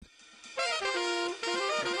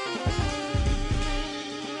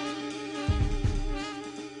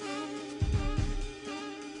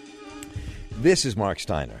This is Mark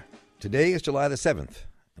Steiner. Today is July the 7th,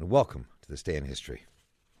 and welcome to This Day in History.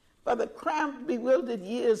 For the cramped, bewildered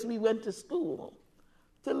years we went to school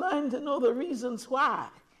to learn to know the reasons why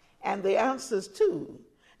and the answers to,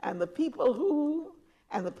 and the people who,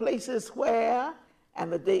 and the places where,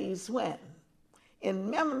 and the days when.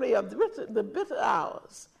 In memory of the bitter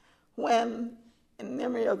hours when, in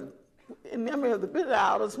memory of the bitter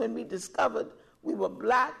hours when we discovered we were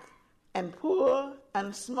black and poor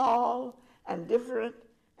and small and different,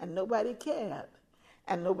 and nobody cared,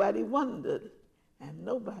 and nobody wondered, and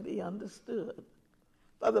nobody understood.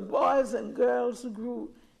 For the boys and girls who grew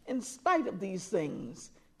in spite of these things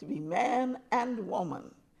to be man and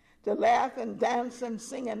woman, to laugh and dance and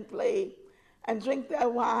sing and play and drink their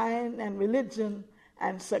wine and religion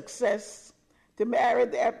and success, to marry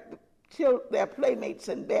their playmates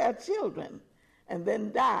and bear children, and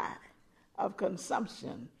then die of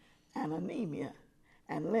consumption and anemia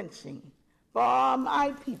and lynching. For all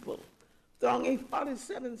my people, thronging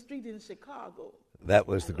 47th Street in Chicago. That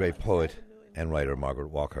was the great poet and writer Margaret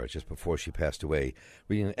Walker, just before she passed away,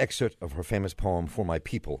 reading an excerpt of her famous poem, For My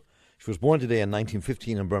People. She was born today in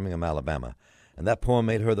 1915 in Birmingham, Alabama, and that poem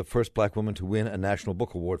made her the first black woman to win a National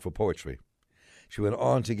Book Award for poetry. She went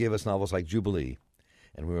on to give us novels like Jubilee,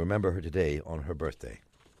 and we remember her today on her birthday.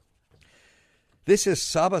 This is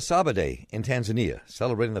Saba Saba Day in Tanzania,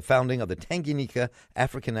 celebrating the founding of the Tanganyika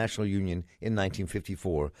African National Union in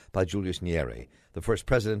 1954 by Julius Nyerere, the first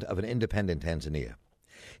president of an independent Tanzania.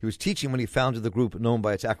 He was teaching when he founded the group known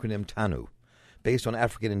by its acronym TANU, based on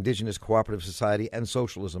African indigenous cooperative society and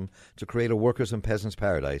socialism to create a workers' and peasants'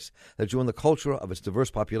 paradise that drew on the culture of its diverse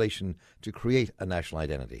population to create a national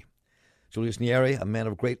identity. Julius Nyerere, a man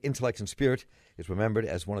of great intellect and spirit, is remembered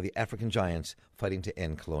as one of the African giants fighting to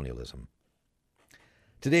end colonialism.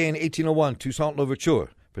 Today in 1801, Toussaint Louverture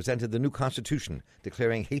presented the new constitution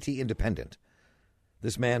declaring Haiti independent.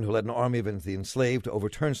 This man, who led an army of the enslaved to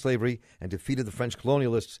overturn slavery and defeated the French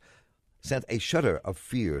colonialists, sent a shudder of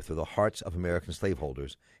fear through the hearts of American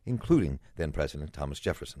slaveholders, including then-President Thomas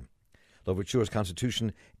Jefferson. Louverture's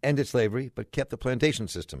constitution ended slavery but kept the plantation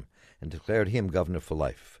system and declared him governor for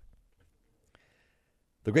life.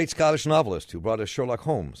 The great Scottish novelist who brought us Sherlock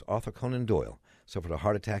Holmes, Arthur Conan Doyle, suffered a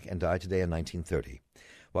heart attack and died today in 1930.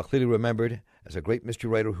 While clearly remembered as a great mystery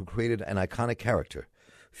writer who created an iconic character,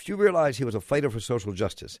 few realize he was a fighter for social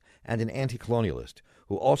justice and an anti-colonialist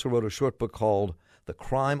who also wrote a short book called The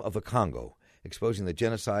Crime of the Congo, exposing the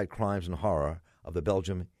genocide, crimes, and horror of the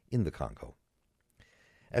Belgium in the Congo.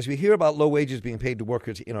 As we hear about low wages being paid to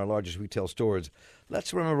workers in our largest retail stores,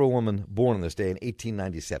 let's remember a woman born on this day in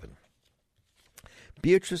 1897.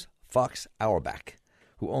 Beatrice Fox Auerbach,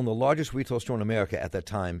 who owned the largest retail store in America at that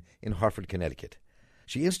time in Hartford, Connecticut.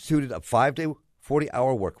 She instituted a 5-day,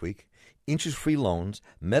 40-hour work week, interest-free loans,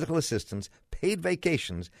 medical assistance, paid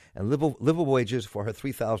vacations, and livable wages for her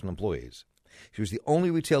 3,000 employees. She was the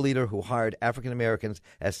only retail leader who hired African Americans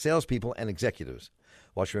as salespeople and executives,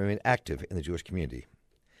 while she remained active in the Jewish community.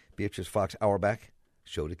 Beatrice Fox Auerbach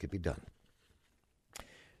showed it could be done.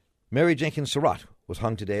 Mary Jenkins Surratt was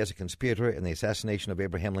hung today as a conspirator in the assassination of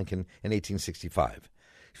Abraham Lincoln in 1865.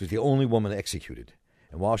 She was the only woman executed.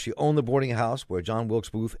 And while she owned the boarding house where John Wilkes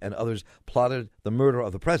Booth and others plotted the murder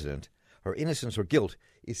of the president, her innocence or guilt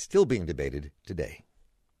is still being debated today.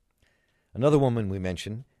 Another woman we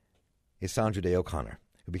mention is Sandra Day O'Connor,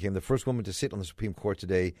 who became the first woman to sit on the Supreme Court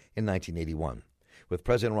today in 1981, with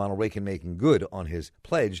President Ronald Reagan making good on his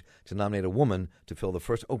pledge to nominate a woman to fill the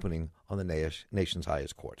first opening on the nation's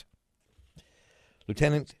highest court.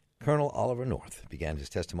 Lieutenant Colonel Oliver North began his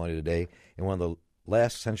testimony today in one of the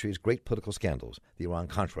last century's great political scandals, the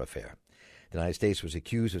Iran-Contra affair. The United States was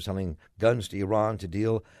accused of selling guns to Iran to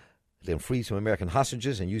deal and free some American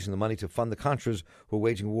hostages and using the money to fund the Contras who were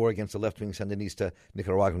waging war against the left-wing Sandinista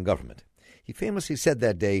Nicaraguan government. He famously said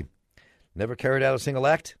that day, "Never carried out a single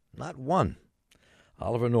act? Not one."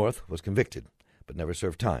 Oliver North was convicted, but never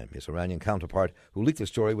served time. His Iranian counterpart, who leaked the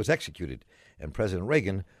story, was executed, and President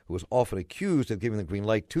Reagan, who was often accused of giving the green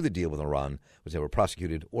light to the deal with Iran, was never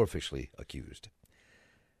prosecuted or officially accused.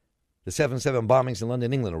 The 7/7 bombings in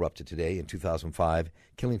London, England erupted today in 2005,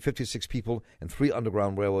 killing 56 people in 3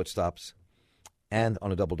 underground railroad stops and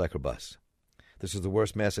on a double-decker bus. This is the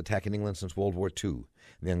worst mass attack in England since World War II.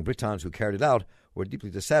 The young Britons who carried it out were deeply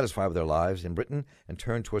dissatisfied with their lives in Britain and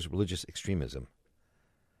turned towards religious extremism.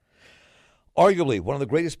 Arguably one of the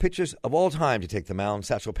greatest pitchers of all time to take the mound,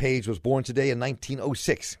 Satchel Paige was born today in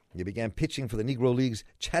 1906. He began pitching for the Negro League's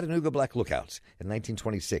Chattanooga Black Lookouts in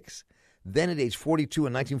 1926. Then at age 42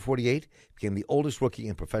 in 1948, became the oldest rookie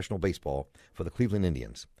in professional baseball for the Cleveland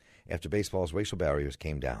Indians, after baseball's racial barriers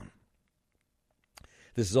came down.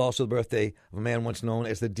 This is also the birthday of a man once known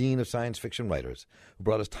as the Dean of Science Fiction Writers, who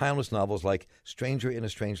brought us timeless novels like Stranger in a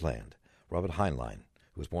Strange Land, Robert Heinlein,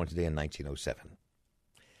 who was born today in 1907.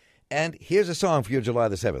 And here's a song for your July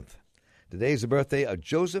the 7th. Today is the birthday of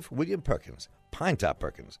Joseph William Perkins, Pinetop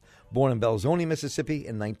Perkins, born in Belzoni, Mississippi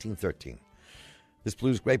in 1913. This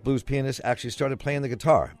great blues pianist actually started playing the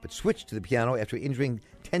guitar, but switched to the piano after injuring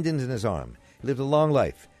tendons in his arm. He lived a long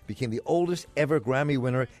life, became the oldest ever Grammy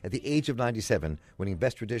winner at the age of 97, winning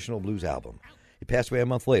Best Traditional Blues Album. He passed away a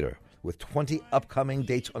month later, with 20 upcoming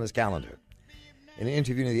dates on his calendar. In an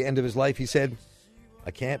interview near the end of his life, he said,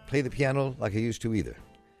 "I can't play the piano like I used to either.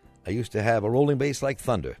 I used to have a rolling bass like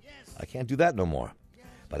thunder. I can't do that no more.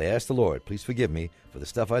 But I asked the Lord, please forgive me for the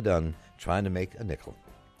stuff I done trying to make a nickel."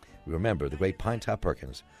 We remember the great Pinetop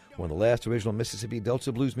Perkins, one of the last original Mississippi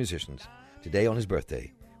Delta blues musicians, today on his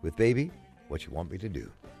birthday, with Baby, What You Want Me to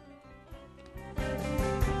Do.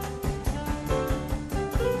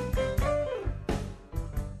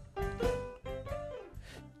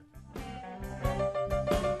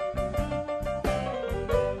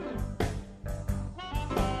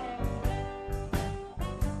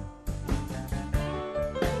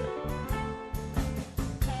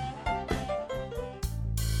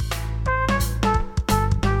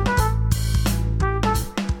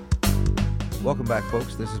 Welcome back,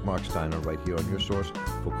 folks. This is Mark Steiner right here on your source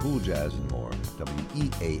for cool jazz and more.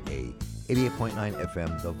 WEAA 88.9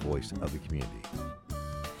 FM, the voice of the community.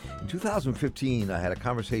 In 2015, I had a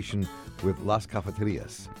conversation with Las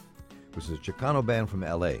Cafeteras, which is a Chicano band from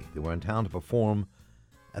L.A. They were in town to perform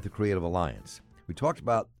at the Creative Alliance. We talked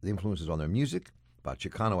about the influences on their music, about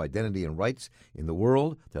Chicano identity and rights in the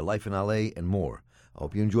world, their life in L.A., and more. I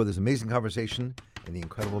hope you enjoy this amazing conversation and the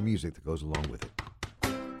incredible music that goes along with it.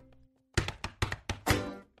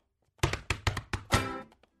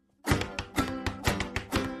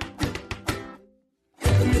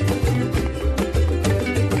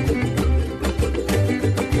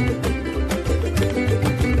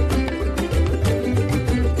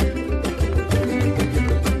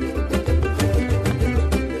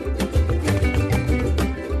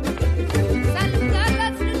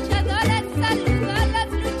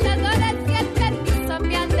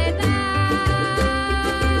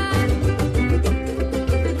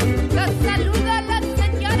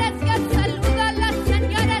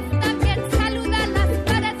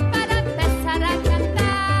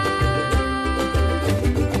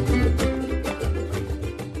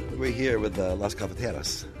 Las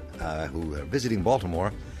Cafeteras, who are visiting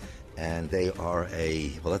Baltimore, and they are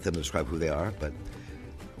we'll let them describe who they are, but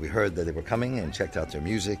we heard that they were coming and checked out their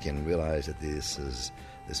music and realized that this is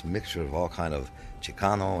this mixture of all kind of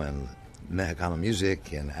Chicano and Mexicano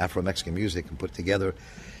music and Afro-Mexican music and put together,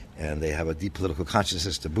 and they have a deep political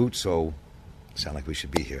consciousness to boot, so sound like we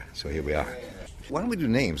should be here. So here we are. Why don't we do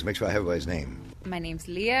names? Make sure I have everybody's name. My name's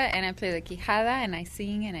Leah, and I play the quijada, and I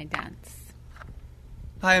sing and I dance.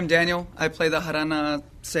 Hi, I'm Daniel. I play the jarana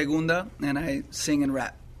segunda, and I sing and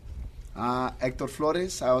rap. Hector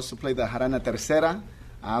Flores. I also play the jarana tercera.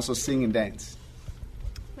 I also sing and dance.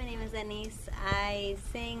 My name is Denise. I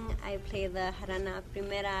sing, I play the jarana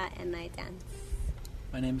primera, and I dance.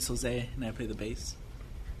 My name is Jose, and I play the bass.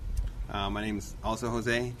 My name is also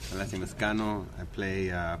Jose. My last name is Chicano. I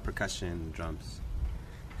play percussion and drums.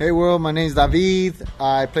 Hey world, my name is David.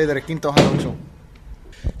 I play the requinto jarocho.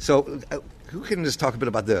 So, who can just talk a bit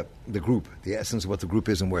about the group, the essence of what the group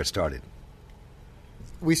is and where it started?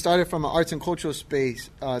 We started from an arts and cultural space.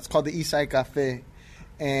 It's called the Eastside Cafe.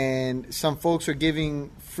 And some folks are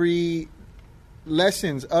giving free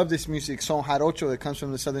lessons of this music, son jarocho, that comes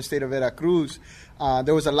from the southern state of Veracruz.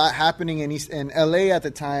 There was a lot happening in L.A. at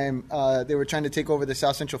the time. They were trying to take over the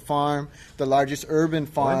South Central Farm, the largest urban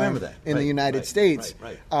farm in the United States.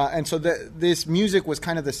 And so this music was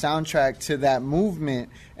kind of the soundtrack to that movement,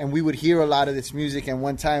 and we would hear a lot of this music. And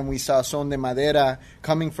one time we saw Son de Madera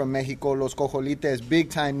coming from Mexico, Los Cojolites,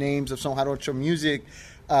 big-time names of son jarocho music.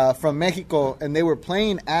 From Mexico, and they were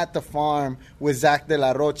playing at the farm with Zach de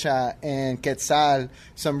la Rocha and Quetzal,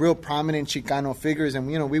 some real prominent Chicano figures. And,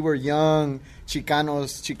 we were young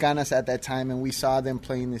Chicanas at that time, and we saw them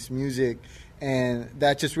playing this music. And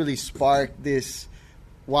that just really sparked this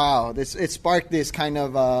kind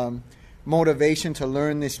of motivation to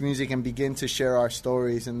learn this music and begin to share our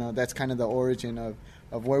stories. And that's kind of the origin of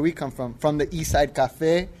where we come from the Eastside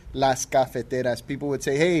Cafe, Las Cafeteras. People would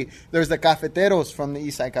say, hey, there's the cafeteros from the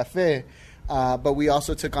Eastside Cafe, but we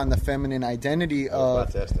also took on the feminine identity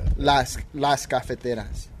of Las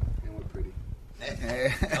Cafeteras. And we're pretty.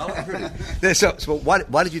 So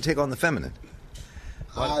why did you take on the feminine?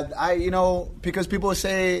 Because people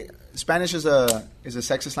say, Spanish is a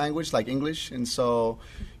sexist language like English, and so,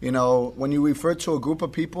 you know, when you refer to a group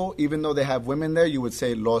of people, even though they have women there, you would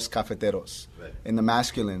say Los Cafeteros in the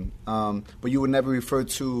masculine, but you would never refer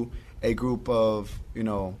to a group of, you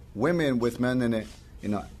know, women with men in it, you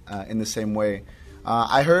know, in the same way.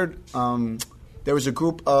 I heard there was a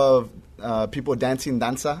group of people dancing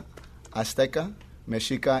danza Azteca,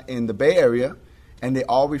 Mexica in the Bay Area, and they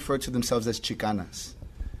all refer to themselves as Chicanas.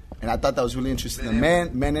 And I thought that was really interesting. The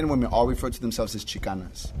men and women all refer to themselves as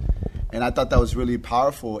Chicanas. And I thought that was really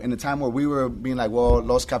powerful in a time where we were being like, well,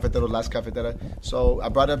 Los Cafeteros, Las Cafeteras. So I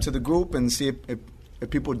brought it up to the group and see if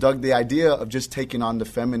people dug the idea of just taking on the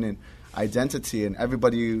feminine identity. And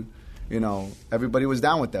everybody, you know, everybody was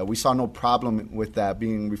down with that. We saw no problem with that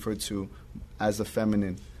being referred to as the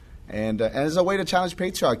feminine. And it's a way to challenge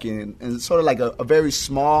patriarchy. And it's sort of like a very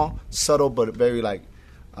small, subtle, but very like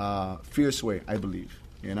fierce way, I believe.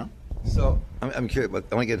 You know? So I'm curious, but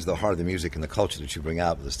I want to get into the heart of the music and the culture that you bring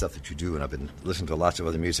out, the stuff that you do, and I've been listening to lots of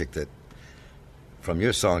other music that, from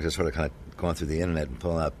your songs, just sort of kind of going through the internet and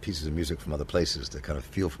pulling out pieces of music from other places to kind of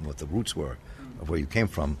feel from what the roots were of where you came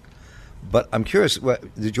from. But I'm curious,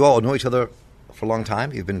 did you all know each other for a long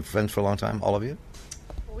time? You've been friends for a long time, all of you?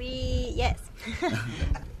 Yes.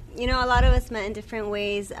 You know, a lot of us met in different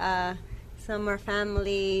ways. Some are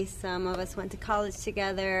family, some of us went to college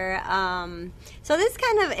together. So this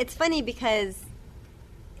it's funny because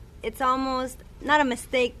it's almost not a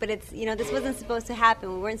mistake, but it's, you know, this wasn't supposed to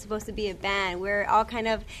happen. We weren't supposed to be a band. We're all kind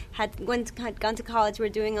of had gone to college. We're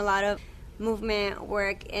doing a lot of movement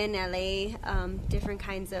work in LA, different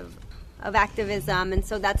kinds of activism, and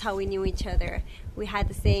so that's how we knew each other. We had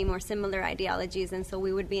the same or similar ideologies, and so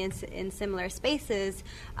we would be in similar spaces.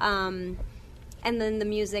 And then the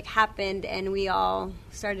music happened, and we all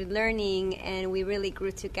started learning, and we really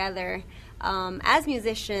grew together as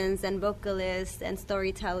musicians and vocalists and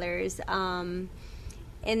storytellers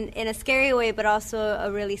in a scary way, but also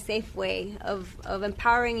a really safe way of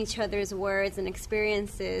empowering each other's words and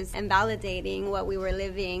experiences and validating what we were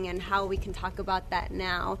living and how we can talk about that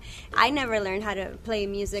now. I never learned how to play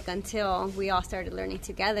music until we all started learning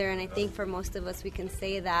together, and I think for most of us we can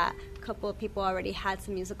say that. A couple of people already had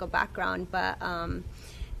some musical background, but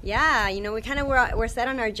yeah, you know, we kind of were set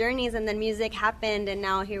on our journeys, and then music happened, and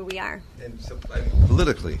now here we are. And so,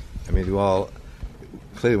 politically, I mean, you all,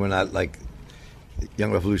 clearly we're not like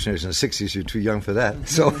young revolutionaries in the 60s. You're too young for that.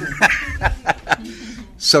 So,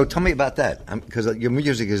 so tell me about that, because your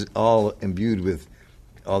music is all imbued with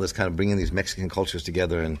all this kind of bringing these Mexican cultures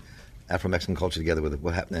together and Afro-Mexican culture together with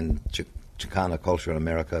what happened in Chicano culture in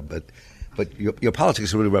America, but your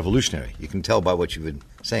politics are really revolutionary. You can tell by what you've been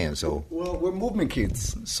saying. So, well, we're movement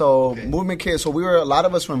kids. So movement kids. So a lot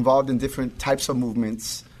of us were involved in different types of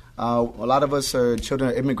movements. A lot of us are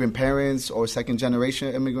children of immigrant parents or second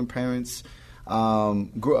generation immigrant parents. A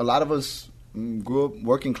lot of us grew up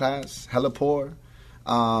working class, hella poor.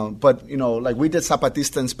 But you know, like we did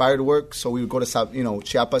Zapatista inspired work. So we would go to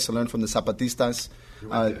Chiapas to learn from the Zapatistas.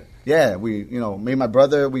 Yeah, me and my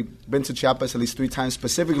brother, we've been to Chiapas at least 3 times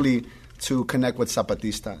specifically to connect with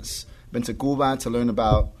Zapatistas. Been to Cuba to learn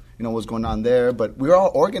about, what's going on there. But we were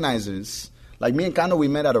all organizers. Like me and Cano, we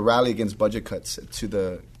met at a rally against budget cuts to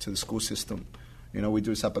the school system. We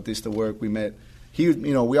do Zapatista work. We met.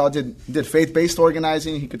 We all did faith-based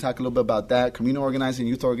organizing. He could talk a little bit about that. Communal organizing,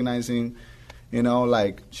 youth organizing.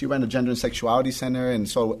 Like she ran the Gender and Sexuality Center, and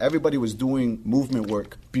so everybody was doing movement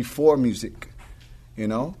work before music.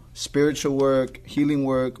 Spiritual work, healing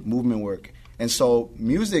work, movement work. And so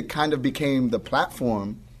music kind of became the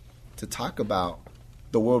platform to talk about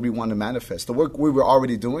the world we want to manifest, the work we were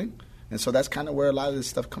already doing. And so that's kind of where a lot of this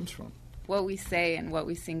stuff comes from. What we say and what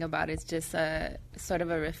we sing about is just a sort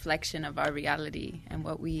of a reflection of our reality and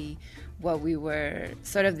what we were,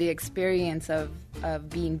 sort of the experience of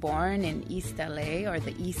being born in East LA or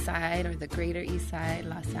the East Side or the Greater East Side,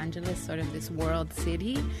 Los Angeles, sort of this world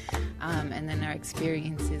city, and then our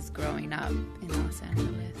experiences growing up in Los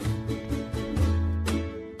Angeles.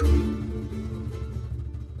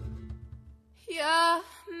 Ya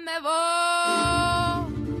me voy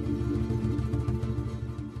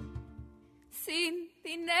sin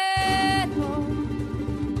dinero,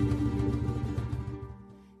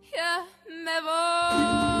 ya me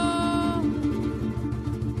voy,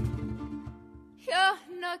 yo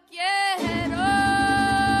no quiero,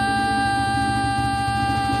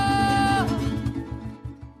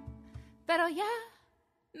 pero ya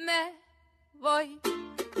me voy.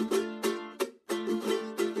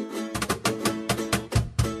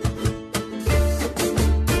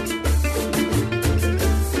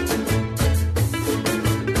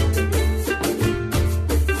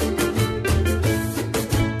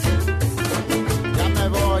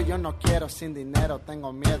 sin dinero,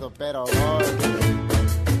 tengo miedo, pero voy.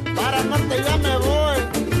 Para el norte ya me voy.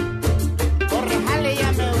 Por Rejale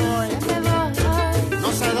ya me voy.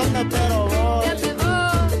 No sé dónde, pero voy.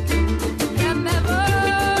 Ya me voy.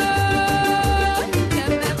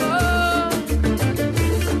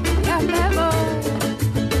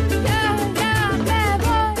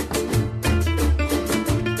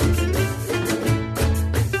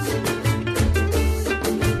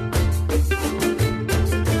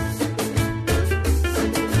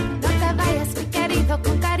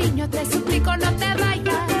 Te suplico no te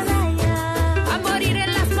vayas a morir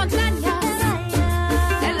en las montañas.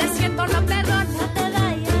 El desierto no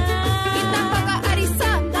perdona y tampoco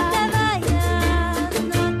Arizona.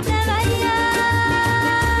 No te vayas,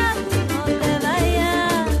 no te vayas,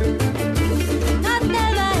 no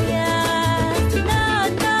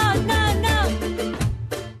te vayas, no.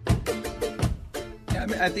 Yeah, I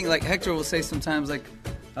mean, I think like Hector will say sometimes, like,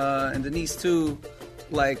 and Denise too,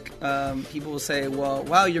 like people will say, well,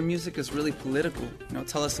 wow, your music is really political, you know,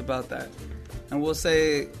 tell us about that. And we'll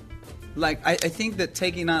say, like, I think that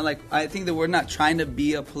taking on, like, I think that we're not trying to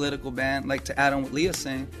be a political band, like, to add on what Leah's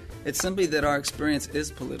saying. It's simply that our experience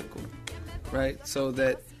is political, right? So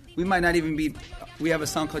that we might not even be, we have a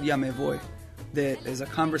song called Ya Me Voy that is a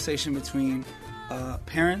conversation between a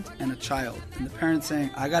parent and a child. And the parent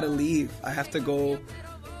saying, I gotta leave, I have to go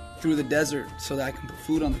through the desert so that I can put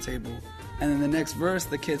food on the table. And then the next verse,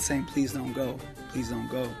 the kid's saying, please don't go, please don't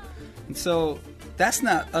go. And so that's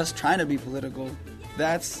not us trying to be political.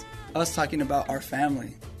 That's us talking about our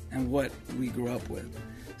family and what we grew up with.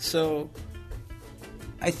 So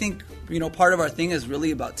I think, you know, part of our thing is really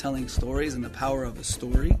about telling stories and the power of a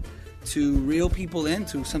story to reel people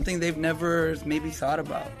into something they've never maybe thought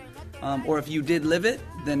about. Or if you did live it,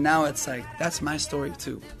 then now it's like, that's my story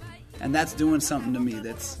too. And that's doing something to me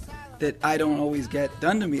that I don't always get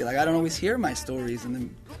done to me. Like, I don't always hear my stories in the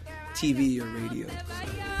TV or radio. So.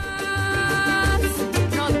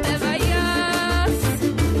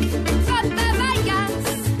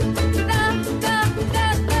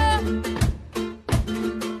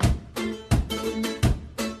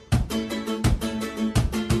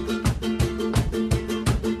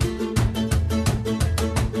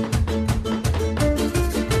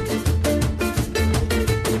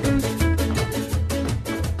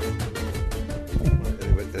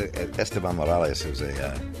 Esteban Morales, who's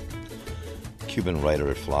a Cuban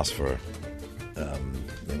writer, philosopher,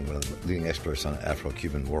 one of the leading experts on the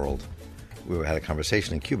Afro-Cuban world. We had a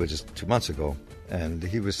conversation in Cuba just 2 months ago, and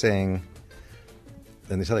he was saying,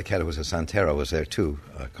 and this other cat who was a Santero was there too,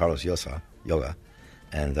 Carlos Yoga,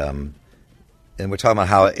 and we're talking about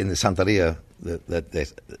how in the Santeria that they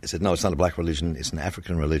said, no, it's not a black religion, it's an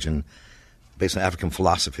African religion based on African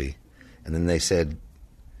philosophy. And then they said,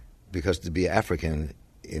 because to be African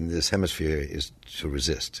in this hemisphere is to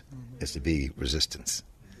resist, is to be resistance.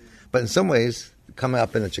 But in some ways, coming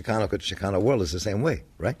up in the Chicano world is the same way,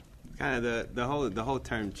 right? Kind of the whole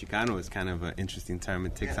term Chicano is kind of an interesting term.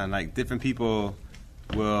 It takes on, like, different people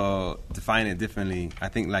will define it differently. I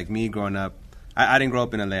think, like, me growing up, I didn't grow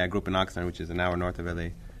up in LA. I grew up in Oxnard, which is an hour north of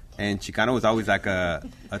LA. And Chicano was always like a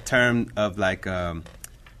term of like kind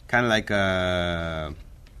of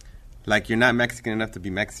like you're not Mexican enough to be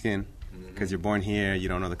Mexican because you're born here, you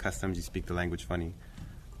don't know the customs, you speak the language funny.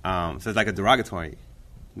 So it's like a derogatory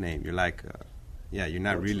name. You're like, you're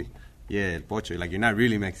not Pocho. Really, Pocho. Like, you're not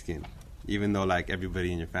really Mexican, even though like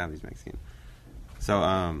everybody in your family's Mexican. So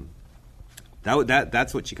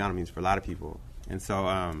that's what Chicano means for a lot of people. And so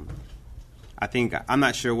I think, I'm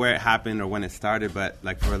not sure where it happened or when it started, but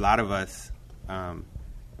like for a lot of us, the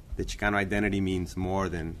Chicano identity means more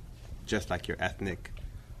than just like your ethnic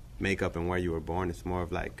makeup and where you were born. It's more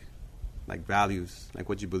of like values, like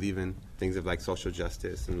what you believe in, things of like social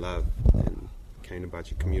justice and love and caring about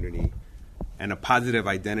your community and a positive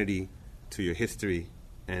identity to your history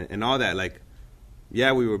and all that. Like,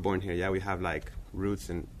 yeah, we were born here. Yeah, we have like roots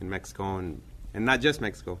in Mexico and not just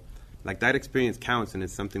Mexico. Like, that experience counts and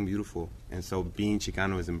it's something beautiful. And so being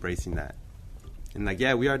Chicano is embracing that. And like,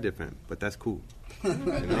 yeah, we are different, but that's cool. You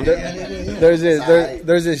know?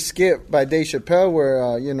 There's a skit by Dave Chappelle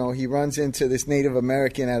where he runs into this Native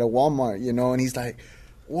American at a Walmart, and he's like,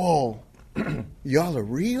 "Whoa, y'all are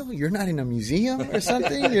real? You're not in a museum or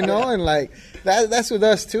something?" And like that's with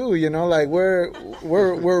us too, like we're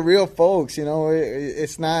real folks,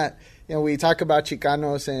 It's not, we talk about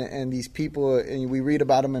Chicanos and these people, and we read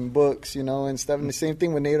about them in books, and stuff. And the same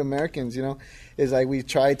thing with Native Americans, is like we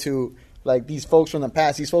try to, like, these folks from the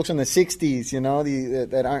past, these folks from the 60s,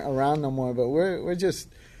 that aren't around no more. But we're just,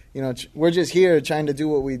 we're just here trying to do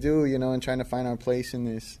what we do, and trying to find our place in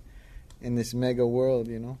this in this mega world,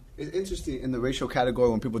 you know. It's interesting in the racial category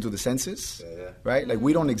when people do the census, right? Like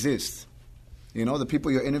we don't exist. You know, the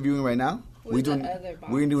people you're interviewing right now, we do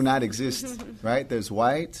not exist, right? There's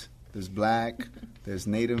white, there's black, there's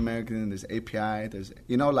Native American, there's API, there's,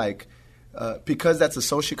 you know, like, because that's a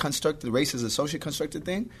socially constructed, race is a socially constructed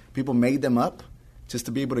thing, people made them up just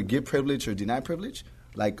to be able to give privilege or deny privilege.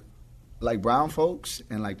 Like brown folks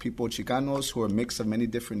and like people, Chicanos, who are a mix of many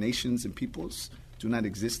different nations and peoples, do not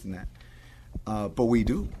exist in that. But we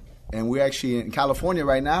do. And we're actually in California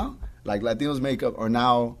right now, like Latinos make up, are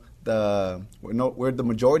now we're the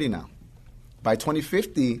majority now. By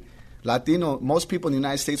 2050, most people in the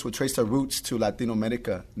United States will trace their roots to Latino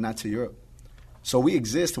America, not to Europe. So we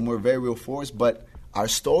exist and we're a very real force, but our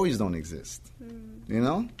stories don't exist. You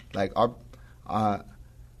know? Like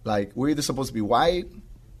we're either supposed to be white,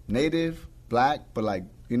 Native, black, but like,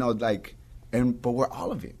 you know, like, but we're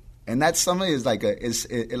all of it. And that's something is like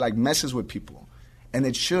it like messes with people. And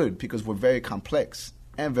it should, because we're very complex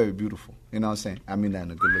and very beautiful. You know what I'm saying? I mean that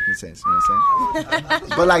in a good-looking sense. You know what I'm saying?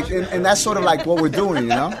 But like, and that's sort of like what we're doing, you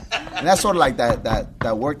know? And that's sort of like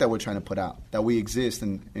that work that we're trying to put out, that we exist,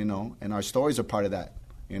 and you know, and our stories are part of that,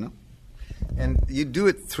 you know? And you do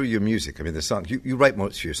it through your music. I mean, the songs, you write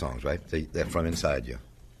most of your songs, right? They're from inside you.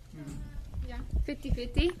 Yeah,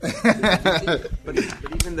 50-50. But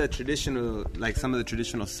even the traditional, like some of the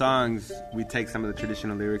traditional songs, we take some of the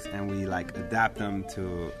traditional lyrics and we like adapt them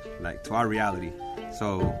to our reality.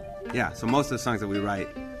 So yeah, so most of the songs that we write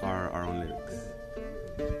are our own lyrics.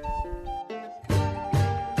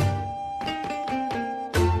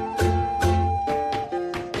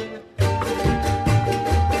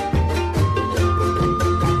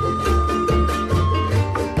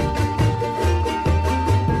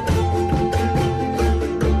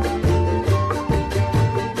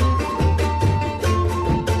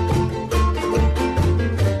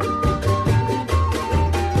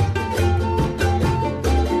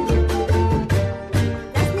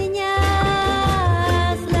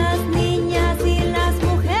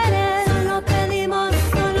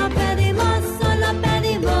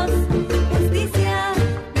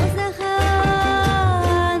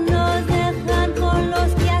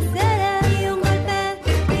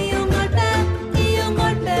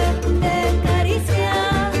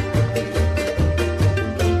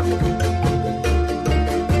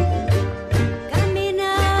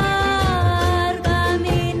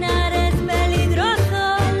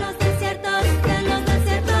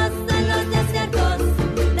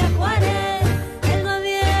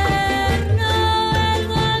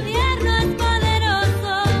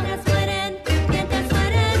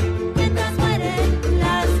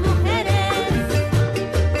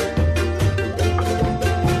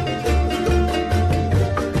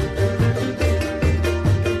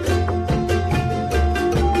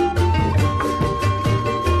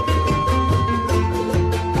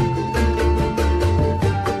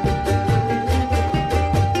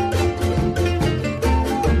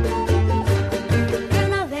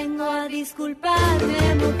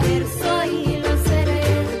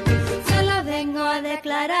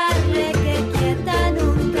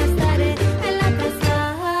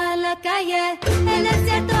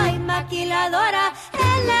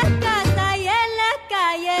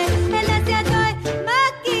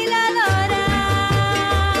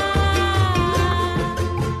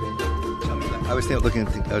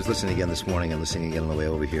 I was listening again this morning and listening again on the way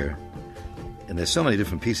over here, and there's so many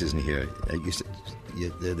different pieces in here.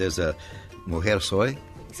 There's a Mujer Soy.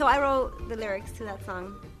 So I wrote the lyrics to that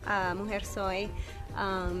song, Mujer Soy,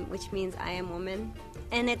 which means I am woman.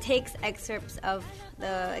 And it takes excerpts of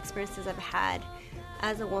the experiences I've had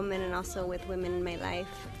as a woman and also with women in my life.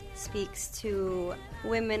 Speaks to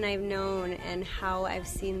women I've known and how I've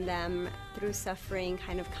seen them through suffering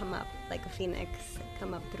kind of come up like a phoenix,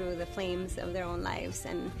 come up through the flames of their own lives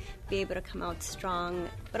and be able to come out strong,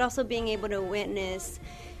 but also being able to witness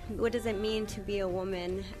what does it mean to be a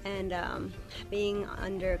woman and being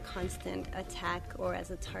under constant attack or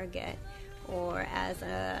as a target or as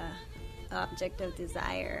a object of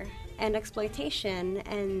desire and exploitation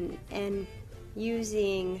and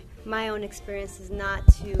using my own experiences not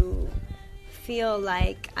to feel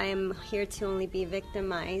like I'm here to only be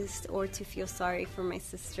victimized or to feel sorry for my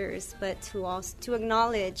sisters, but to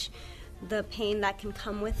acknowledge the pain that can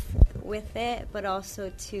come with it, but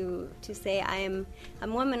also to say I'm a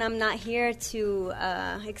woman. I'm not here to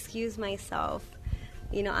excuse myself.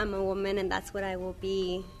 You know, I'm a woman and that's what I will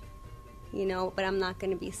be. You know, but I'm not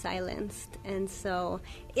going to be silenced. And so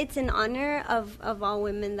it's in honor of all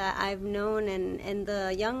women that I've known and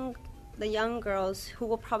the young girls who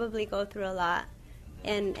will probably go through a lot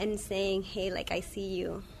and saying, hey, like, I see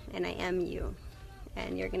you and I am you,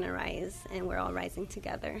 and you're gonna rise, and we're all rising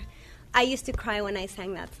together. I used to cry when I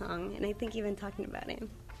sang that song, and I think even talking about it,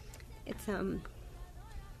 it's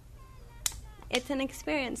an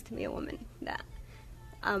experience to be a woman that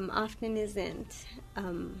often isn't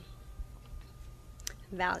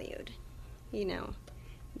valued, you know,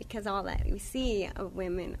 because all that we see of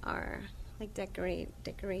women are like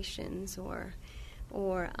decorations or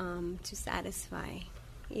to satisfy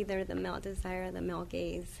either the male desire or the male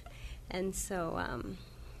gaze. And so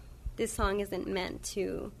this song isn't meant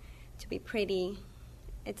to be pretty.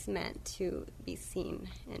 It's meant to be seen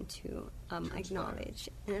and to acknowledge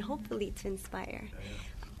and hopefully to inspire.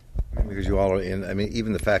 Because you all are in, I mean,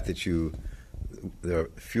 even the fact that there are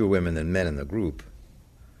fewer women than men in the group,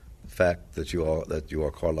 the fact that you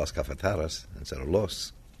are called Las Cafeteras instead of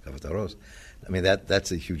Los Cafeteros, I mean,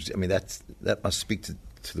 that's a huge, I mean, that must speak to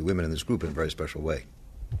the women in this group in a very special way.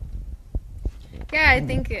 Yeah,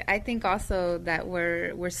 I think also that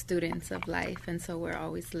we're students of life, and so we're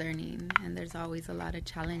always learning, and there's always a lot of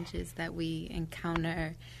challenges that we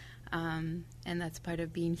encounter, and that's part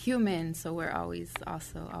of being human. So we're always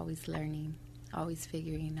learning, always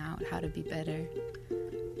figuring out how to be better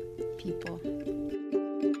people.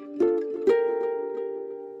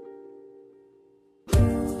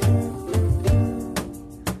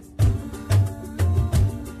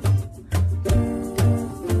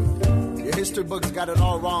 History books got it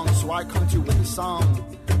all wrong, so I come to you with a song.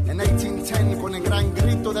 En 1810, con el gran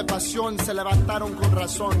grito de pasión, se levantaron con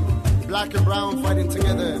razón. Black and brown fighting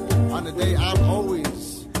together on the day I'll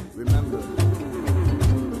always remember.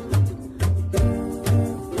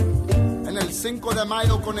 En el 5 de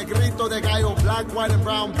mayo, con el grito de gallo, black, white, and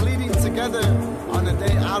brown bleeding together on the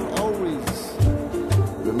day I'll always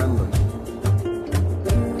remember.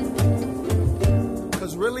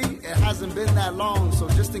 Really, it hasn't been that long, so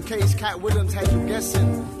just in case Cat Williams had you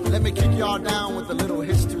guessing, let me kick y'all down with a little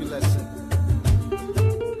history lesson.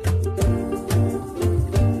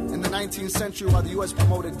 In the 19th century, while the U.S.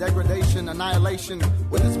 promoted degradation, annihilation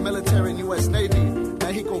with its military and U.S. Navy,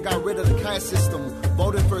 Mexico got rid of the caste system,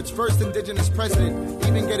 voted for its first indigenous president,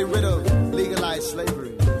 even getting rid of legalized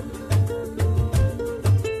slavery.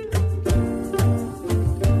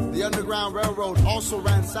 The Underground Railroad also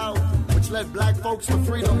ran south, which led black folks to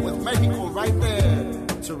freedom, with Mexico right there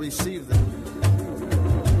to receive them.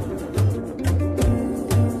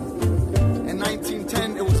 In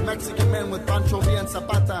 1910, it was Mexican men with Pancho Villa and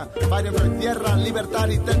Zapata fighting for tierra, libertad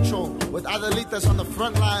y techo, with Adelitas on the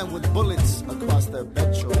front line with bullets across their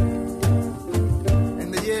pecho.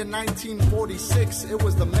 In the year 1946, it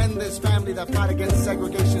was the Mendez family that fought against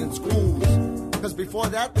segregation in schools, because before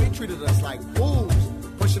that, they treated us like fools,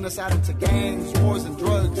 pushing us out into gangs, wars, and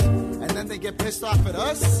drugs. And then they get pissed off at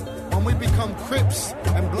us when we become Crips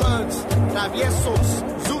and Bloods, Traviesos,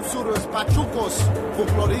 Zoot-Suiters, Pachucos,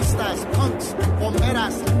 Folkloristas, Punks,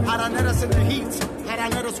 Bomberas, Jaraneras in the heat,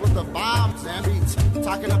 Jaraneras with the bombs and beats,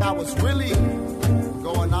 talking about what's really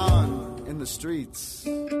going on in the streets.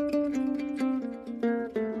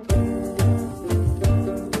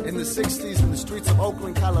 In the 60s, in the streets of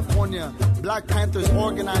Oakland, California, Black Panthers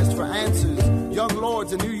organized for answers. Young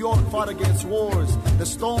lords in New York fought against wars. The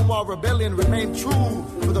Stonewall Rebellion remained true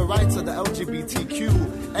for the rights of the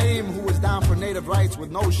LGBTQ. AIM, who was down for native rights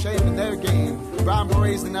with no shame in their game. Brown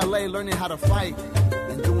Berets in LA learning how to fight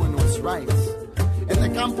and doing what's right. In the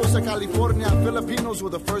campos of California, Filipinos were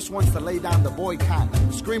the first ones to lay down the boycott,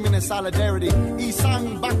 screaming in solidarity,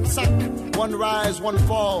 Isang Baksak, one rise, one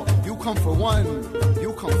fall. You come for one,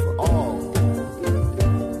 you come for all.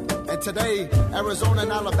 And today, Arizona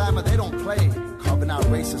and Alabama, they don't play, carving out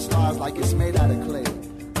racist laws like it's made out of clay.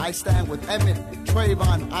 I stand with Emmett,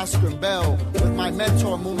 Trayvon, Oscar, and Bell, with my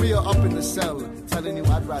mentor Mumia up in the cell, telling you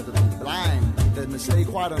I'd rather be blind than to stay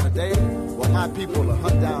quiet on a day while my people are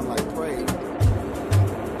hunt down like prey.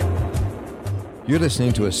 You're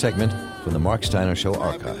listening to a segment from the Mark Steiner Show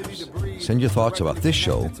archives. Send your thoughts about this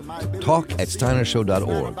show to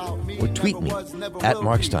talk@steinershow.org or tweet me at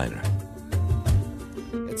Mark Steiner.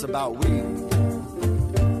 It's about we.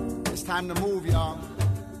 It's time to move, y'all.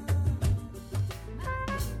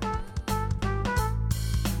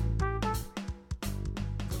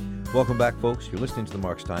 Welcome back, folks. You're listening to the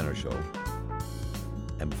Mark Steiner Show.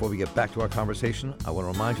 And before we get back to our conversation, I want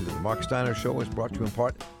to remind you that the Mark Steiner Show is brought to you in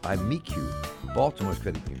part by MeQ, Baltimore's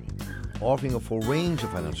credit union. Offering a full range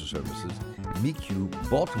of financial services, MeQ,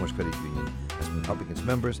 Baltimore's credit union, has been helping its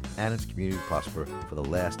members and its community prosper for the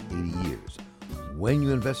last 80 years. When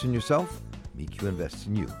you invest in yourself, MeQ invests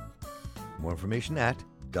in you. More information at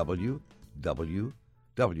www.meq.org.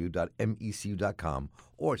 www.mecu.com,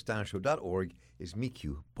 or StanishShow.org is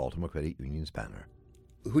MECU, Baltimore Credit Union's banner.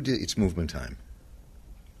 Who did It's Movement Time?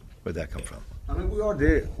 Where'd that come from? I mean, we all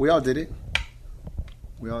did it. We all did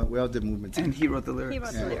Movement Time. And he wrote the lyrics. He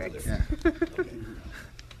wrote the lyrics. Yeah.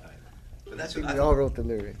 That's We all wrote the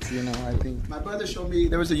lyrics, I think. My brother showed me,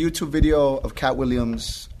 there was a YouTube video of Cat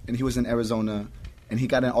Williams, and he was in Arizona, and he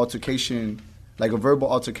got an altercation, like a verbal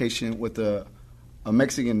altercation with a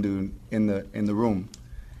Mexican dude in the room,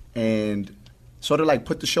 and sort of like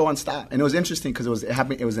put the show on stop. And it was interesting because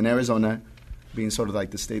it was in Arizona, being sort of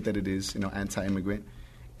like the state that it is, anti-immigrant.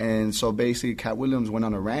 And so basically Cat Williams went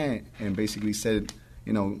on a rant and basically said,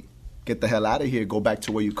 get the hell out of here, go back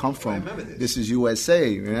to where you come from. This is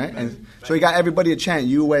USA, right? And so he got everybody to chant,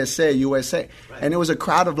 USA, USA. Right. And it was a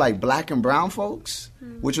crowd of like black and brown folks,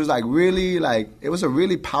 which was like really it was a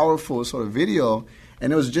really powerful sort of video.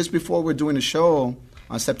 And it was just before we're doing the show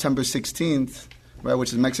on September 16th, right,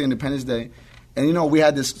 which is Mexican Independence Day. And, we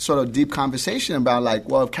had this sort of deep conversation about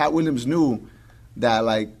if Cat Williams knew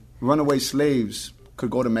that runaway slaves could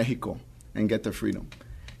go to Mexico and get their freedom.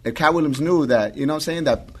 If Cat Williams knew that,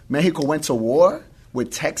 that Mexico went to war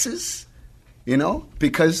with Texas,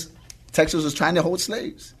 because Texas was trying to hold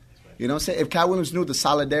slaves. If Cat Williams knew the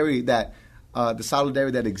solidarity that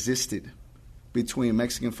existed between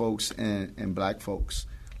Mexican folks and black folks,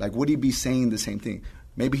 would he be saying the same thing?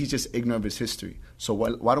 Maybe he's just ignorant of his history. So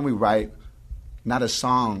why don't we write not a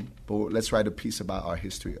song, but let's write a piece about our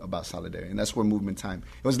history, about solidarity. And that's where Movement Time.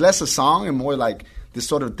 It was less a song and more like this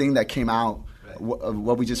sort of thing that came out of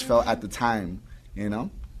what we just felt at the time, I have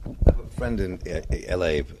a friend in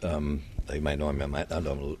L.A., you might know him, I might not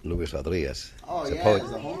know Luis Rodriguez. Oh, he's yeah, a poet.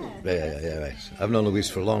 he's a homie. Yeah, right. I've known Luis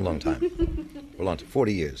for a long, long time. For a long time,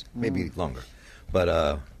 40 years, maybe longer.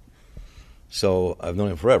 But, so I've known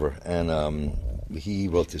him forever. And he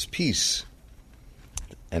wrote this piece,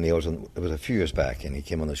 and it was a few years back, and he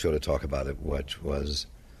came on the show to talk about it, which was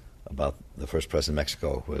about the first president of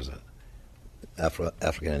Mexico, who was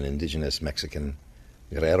African and indigenous Mexican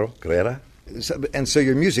guerrera. And so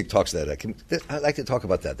your music talks to that. I'd like to talk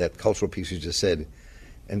about that cultural piece you just said,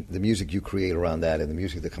 and the music you create around that, and the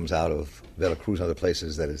music that comes out of Veracruz and other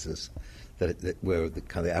places where the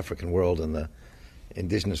kind of the African world and the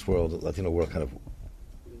indigenous world, the Latino world kind of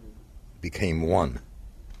became one.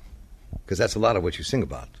 Because that's a lot of what you sing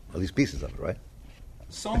about, at least pieces of it, right?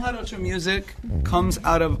 Son Jarocho music comes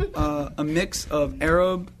out of a mix of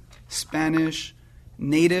Arab, Spanish,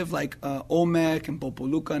 native, like Olmec and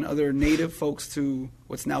Popoluca and other native folks to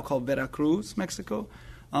what's now called Veracruz, Mexico,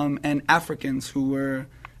 and Africans who were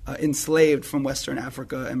enslaved from Western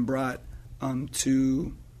Africa and brought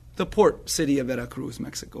to the port city of Veracruz,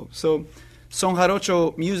 Mexico. So Son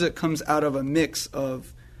Jarocho music comes out of a mix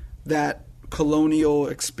of that colonial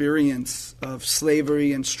experience of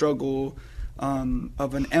slavery and struggle,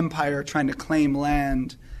 of an empire trying to claim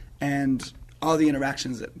land, and all the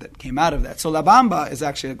interactions that came out of that. So La Bamba is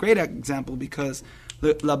actually a great example because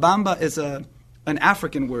La Bamba is an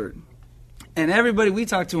African word. And everybody we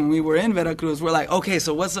talked to when we were in Veracruz, we're like, okay,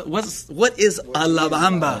 so what is a La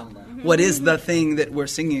Bamba? What is the thing that we're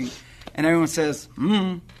singing? And everyone says,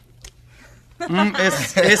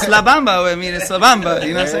 it's La Bamba. I mean, it's La Bamba.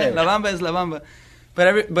 You know what I'm saying? La Bamba is La Bamba.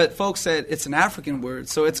 But folks said it's an African word.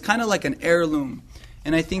 So it's kind of like an heirloom.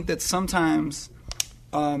 And I think that sometimes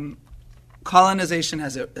colonization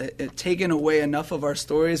has taken away enough of our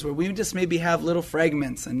stories where we just maybe have little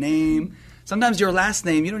fragments, a name. Sometimes your last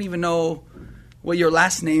name, you don't even know what your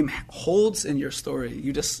last name holds in your story.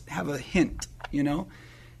 You just have a hint,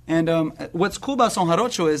 And what's cool about Son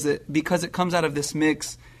Jarocho is that because it comes out of this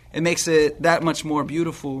mix, it makes it that much more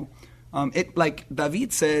beautiful. Like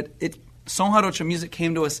David said, Son Jarocho music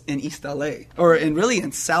came to us in East LA, or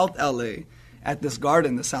in South LA at this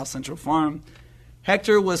garden, the South Central Farm.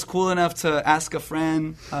 Hector was cool enough to ask a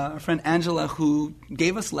friend Angela, who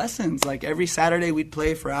gave us lessons. Like every Saturday we'd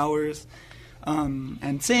play for hours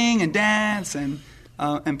and sing and dance and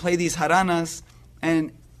play these jaranas.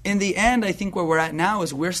 And in the end, I think where we're at now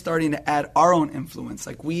is we're starting to add our own influence.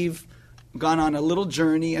 Like we've gone on a little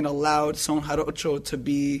journey and allowed Son Jarocho to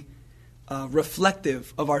be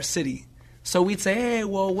reflective of our city. So we'd say, hey,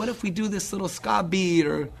 well, what if we do this little ska beat?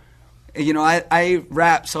 Or, I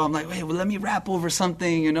rap, so I'm like, hey, well, let me rap over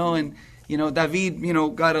something, and,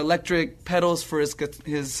 David, got electric pedals for his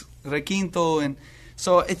requinto. And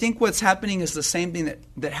so I think what's happening is the same thing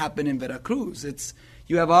that happened in Veracruz.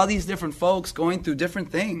 You have all these different folks going through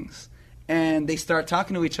different things. And they start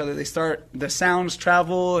talking to each other. The sounds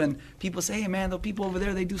travel, and people say, hey, man, the people over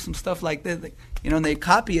there, they do some stuff like this. And they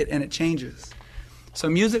copy it, and it changes. So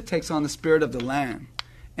music takes on the spirit of the land.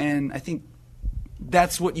 And I think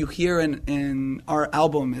that's what you hear in our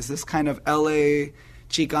album, is this kind of LA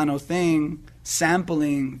Chicano thing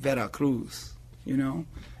sampling Veracruz, you know,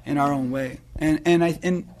 in our own way. And I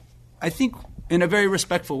think in a very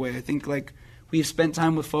respectful way. I think like we've spent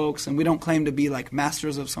time with folks, and we don't claim to be like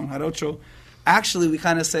masters of son jarocho. Actually, we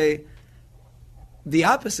kind of say the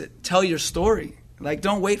opposite. Tell your story. Like,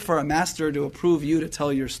 don't wait for a master to approve you to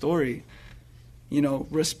tell your story. You know,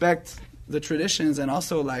 respect the traditions and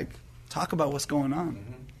also like talk about what's going on.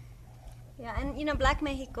 Yeah, and you know, Black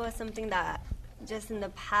Mexico is something that just in the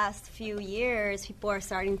past few years people are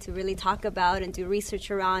starting to really talk about and do research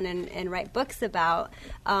around and write books about.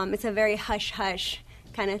 It's a very hush-hush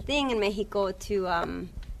kind of thing in Mexico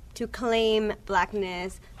to claim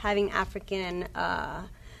blackness, having African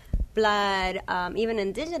blood, even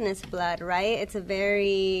indigenous blood, right? It's a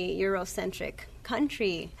very Eurocentric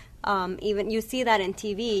country. Even you see that in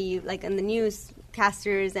TV, you like in the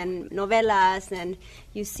newscasters and novelas, and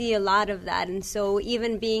you see a lot of that. And so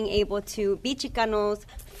even being able to be Chicanos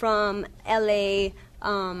from LA,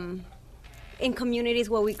 in communities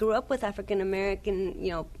where we grew up with African American,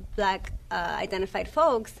 you know, Black identified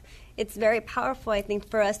folks, it's very powerful, I think,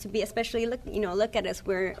 for us to be, especially look at us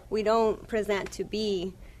where we don't present to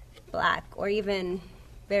be Black or even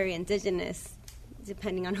very indigenous,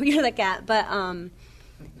 depending on who you look at. But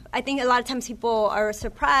I think a lot of times people are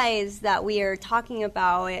surprised that we are talking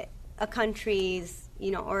about a country's,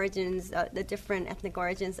 you know, origins, the different ethnic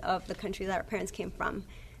origins of the country that our parents came from,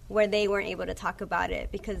 where they weren't able to talk about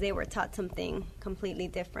it because they were taught something completely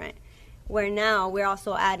different. Where now we're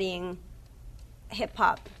also adding hip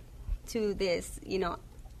hop to this, you know,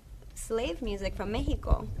 slave music from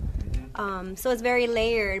Mexico. So it's very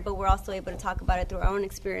layered, but we're also able to talk about it through our own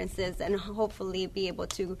experiences and hopefully be able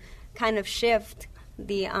to kind of shift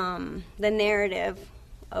the narrative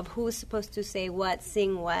of who's supposed to say what,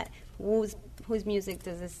 sing what, whose music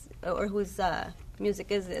does this, or whose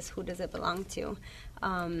music is this, who does it belong to.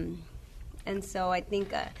 And so I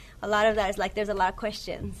think a lot of that is like there's a lot of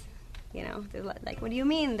questions, you know, like, what do you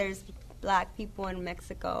mean there's Black people in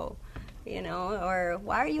Mexico, you know, or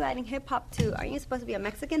why are you adding hip-hop to, are you supposed to be a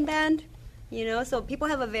Mexican band, you know? So people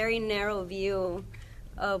have a very narrow view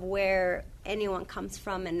of where anyone comes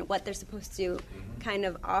from and what they're supposed to kind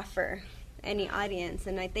of offer any audience.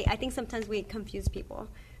 And I think sometimes we confuse people,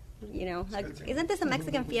 you know, like, isn't this a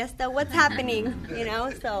Mexican fiesta? What's happening, you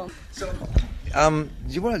know? So do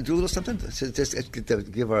you want to do a little something? Just to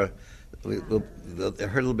give I heard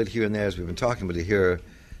a little bit here and there as we've been talking, but to hear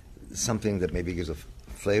something that maybe gives a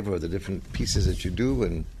flavor of the different pieces that you do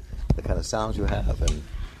and the kind of sounds you have. And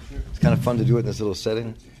it's kind of fun to do it in this little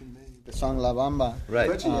setting. The song La Bamba.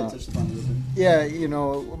 Right. Yeah, you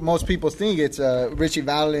know, most people think it's Richie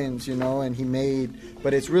Valens, you know, and he made,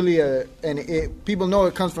 but it's really people know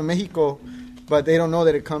it comes from Mexico, but they don't know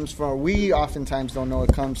that it comes from, we oftentimes don't know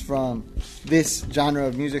it comes from this genre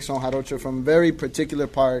of music, son jarocho, from a very particular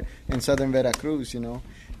part in southern Veracruz, you know.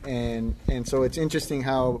 And so it's interesting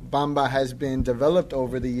how Bamba has been developed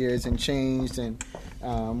over the years and changed, and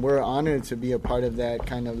we're honored to be a part of that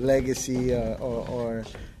kind of legacy or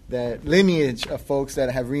that lineage of folks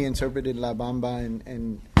that have reinterpreted La Bamba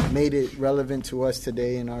and made it relevant to us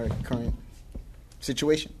today in our current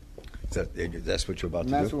situation. That's what you're about to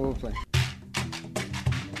do? That's what we'll play.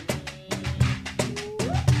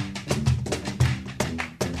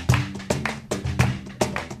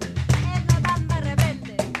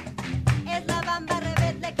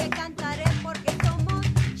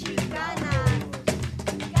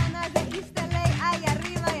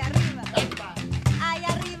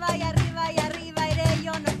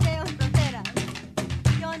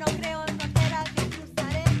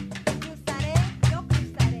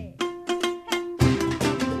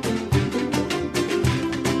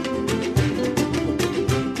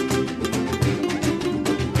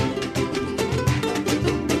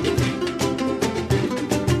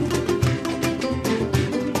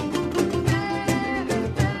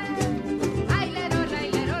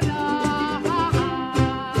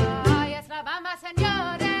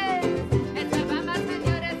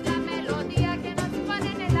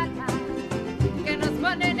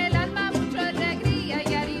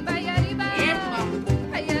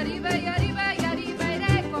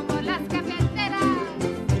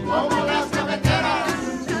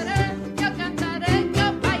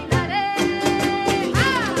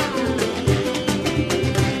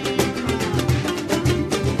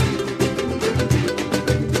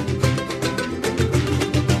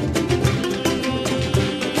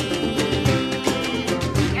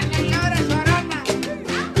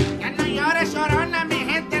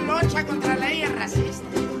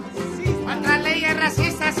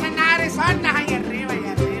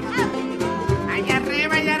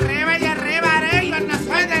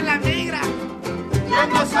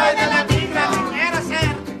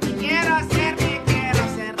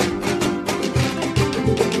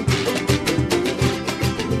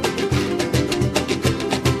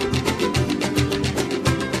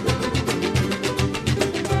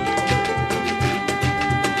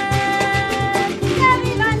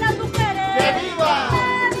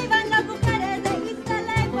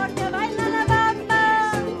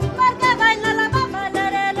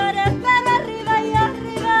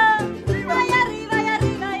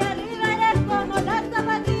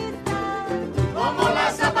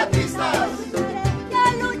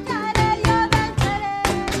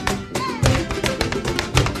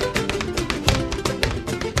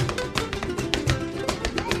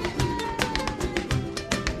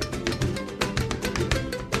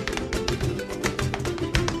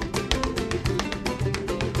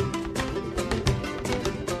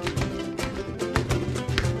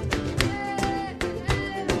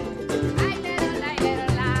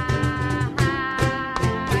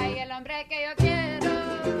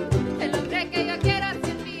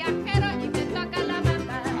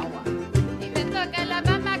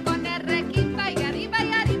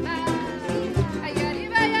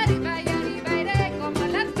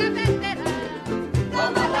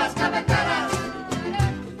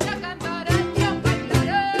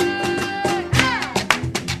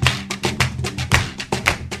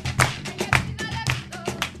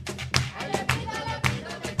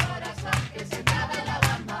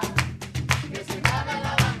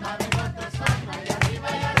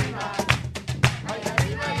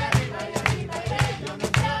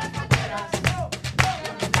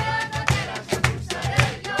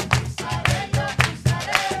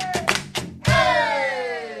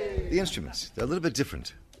 instruments. They're a little bit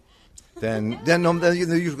different than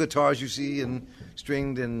the usual guitars you see and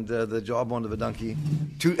stringed and the jawbone of a donkey.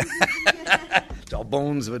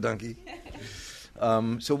 Jawbones of a donkey.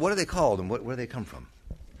 So what are they called and where do they come from?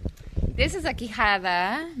 This is a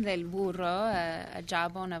quijada del burro, a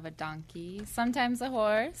jawbone of a donkey. Sometimes a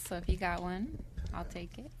horse, so if you got one, I'll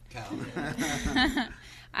take it. Cow.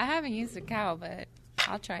 I haven't used a cow, but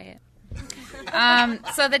I'll try it.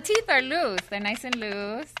 So the teeth are loose. They're nice and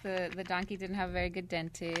loose. The donkey didn't have a very good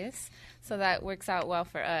dentist, so that works out well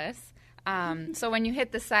for us. So when you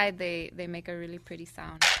hit the side, they make a really pretty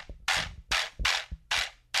sound.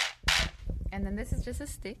 And then this is just a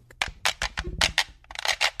stick.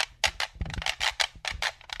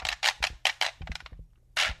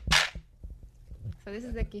 So this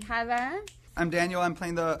is the quijada. I'm Daniel. I'm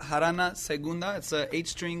playing the jarana segunda. It's a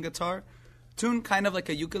 8-string guitar, tuned kind of like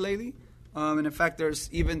a ukulele. And in fact, there's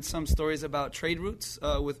even some stories about trade routes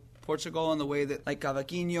with Portugal and the way that like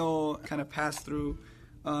cavaquinho kind of passed through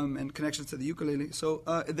and connections to the ukulele. So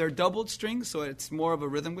they're doubled strings, so it's more of a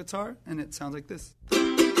rhythm guitar, and it sounds like this.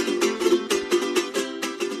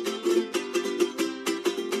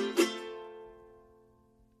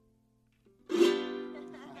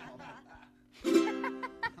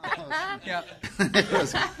 Yeah.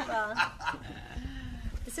 Well,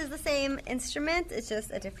 this is the same instrument, it's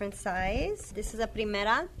just a different size. This is a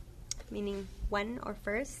primera, meaning one or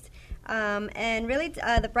first. And really,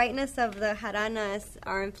 the brightness of the jaranas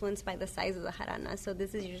are influenced by the size of the jarana. So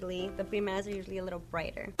this is usually, the primeras are usually a little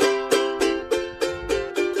brighter.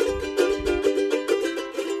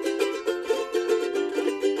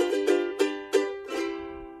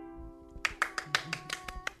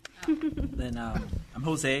 Then I'm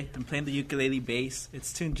Jose. I'm playing the ukulele bass.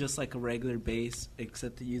 It's tuned just like a regular bass,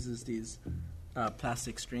 except it uses these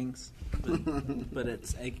plastic strings, but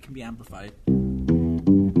it can be amplified.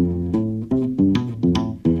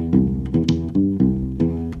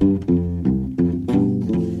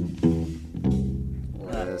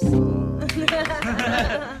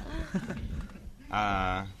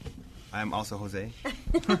 I'm also Jose.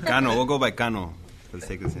 Cano, we'll go by Cano for the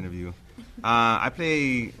sake of this interview. I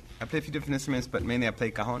play a few different instruments, but mainly I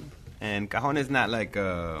play cajon. And cajon is not like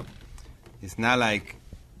it's not like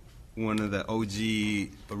one of the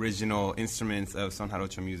OG original instruments of son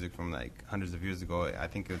jarocho music from like hundreds of years ago. I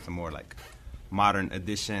think it's a more like modern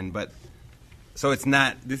edition, but so it's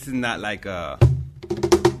not. This is not like it's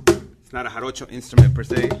not a jarocho instrument per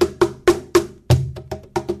se.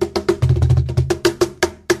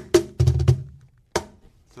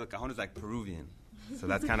 So the cajon is like Peruvian. So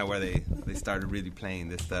that's kind of where they started really playing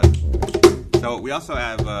this stuff. So we also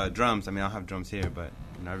have drums. I mean, I don't have drums here, but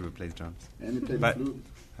not everybody plays drums. And you play the flute.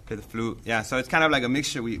 I play the flute. Yeah, so it's kind of like a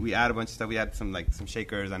mixture. We add a bunch of stuff. We add some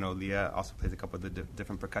shakers. I know Leah also plays a couple of the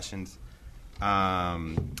different percussions.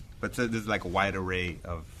 But so there's like a wide array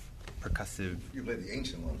of percussive. You play the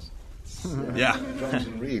ancient ones. Yeah. Drums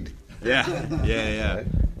and reed. Yeah.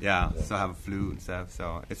 So I have a flute and stuff.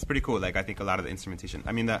 So it's pretty cool. Like I think a lot of the instrumentation.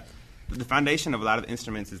 I mean the foundation of a lot of the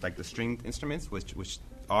instruments is like the stringed instruments, which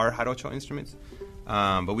are jarocho instruments.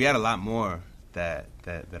 But we had a lot more that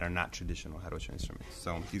are not traditional jarocho instruments.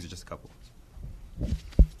 So these are just a couple.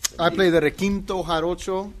 I play the requinto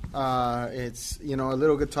jarocho. It's a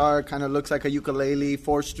little guitar, kind of looks like a ukulele,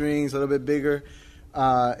 4 strings, a little bit bigger.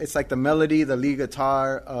 It's like the melody, the lead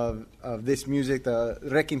guitar of this music. The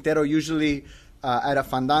requintero usually at a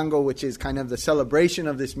fandango, which is kind of the celebration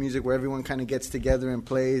of this music where everyone kind of gets together and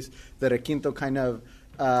plays. The requinto kind of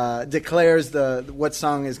declares what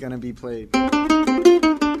song is going to be played.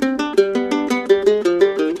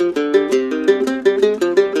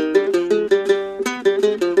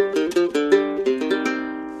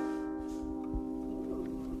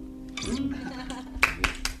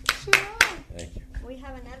 We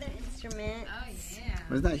have another instrument. Oh, yeah.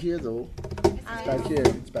 But it's not here, though.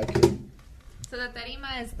 It's back here. So the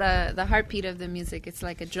tarima is the heartbeat of the music. It's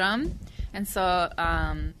like a drum. And so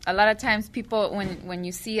a lot of times people, when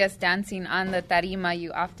you see us dancing on the tarima,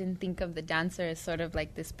 you often think of the dancer as sort of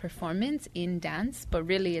like this performance in dance, but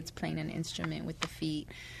really it's playing an instrument with the feet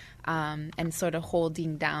and sort of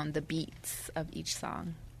holding down the beats of each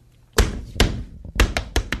song.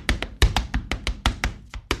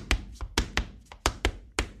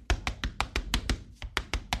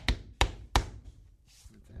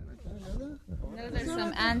 Those are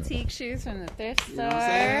some antique shoes from the thrift store.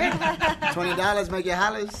 $20 make you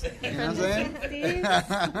hollers. You know what I'm saying?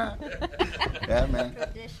 Yeah, man.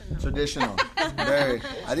 Traditional. Very.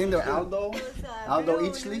 I think they're Aldo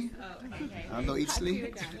Eachley. Aldo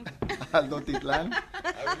Eachley. Aldo Titlan.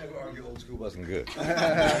 never argue old school wasn't good.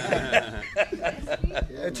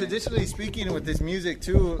 Traditionally speaking, with this music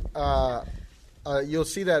too, you'll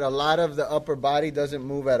see that a lot of the upper body doesn't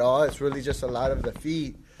move at all. It's really just a lot of the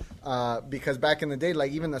feet. Because back in the day,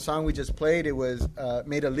 like even the song we just played, it was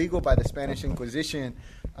made illegal by the Spanish Inquisition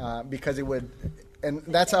because it would, and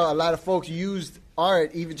that's how a lot of folks used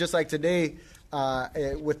art, even just like today,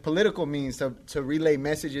 with political means to relay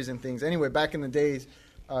messages and things. Anyway, back in the days,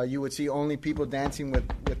 you would see only people dancing with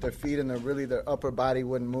their feet, and their upper body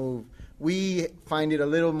wouldn't move. We find it a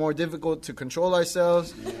little more difficult to control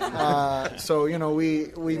ourselves, so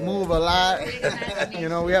we move a lot.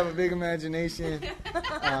 We have a big imagination,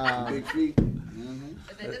 big feet. Mm-hmm.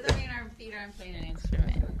 But that doesn't mean our feet aren't playing an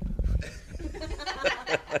instrument.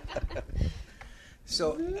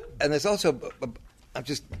 So, and there's also, when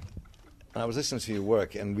I was listening to your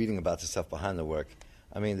work and reading about the stuff behind the work,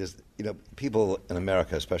 I mean, there's, people in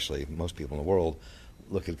America, especially, most people in the world,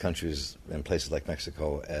 look at countries and places like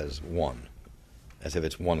Mexico as one, as if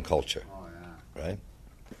it's one culture. Oh, yeah. Right?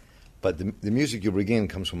 But the music you bring in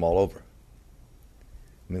comes from all over.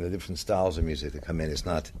 I mean, the different styles of music that come in, it's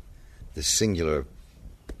not the singular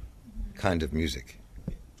kind of music.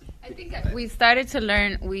 I think we started to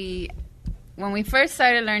learn, when we first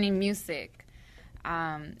started learning music,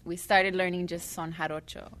 we started learning just son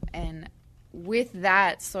jarocho. And with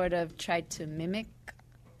that, sort of tried to mimic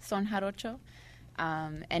son jarocho.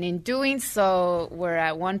 And in doing so, we're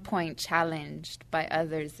at one point challenged by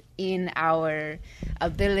others in our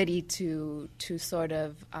ability to sort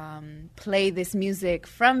of play this music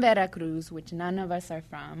from Veracruz, which none of us are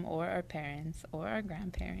from, or our parents, or our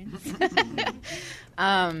grandparents.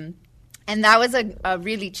 And that was a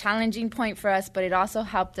really challenging point for us, but it also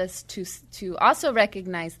helped us to also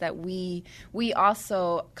recognize that we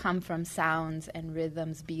also come from sounds and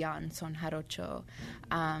rhythms beyond son jarocho.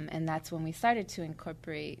 And that's when we started to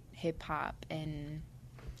incorporate hip-hop and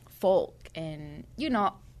folk and,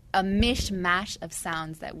 a mishmash of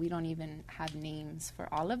sounds that we don't even have names for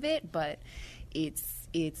all of it, but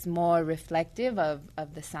it's more reflective of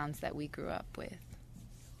the sounds that we grew up with.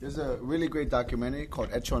 There's a really great documentary called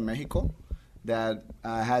Hecho en Mexico that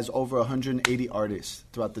has over 180 artists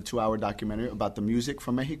throughout the 2-hour documentary about the music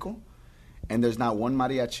from Mexico. And there's not one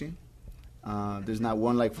mariachi, there's not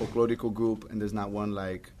one like folklorico group, and there's not one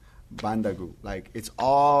like banda group. Like it's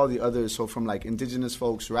all the others. So from like indigenous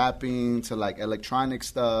folks rapping to like electronic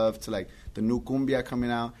stuff to like the new cumbia coming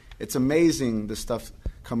out. It's amazing the stuff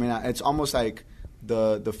coming out. It's almost like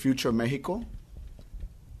the future of Mexico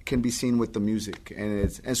can be seen with the music,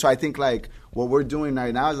 and so I think like what we're doing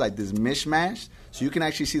right now is like this mishmash. So you can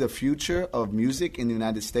actually see the future of music in the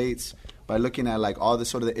United States by looking at like all the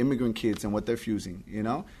sort of the immigrant kids and what they're fusing.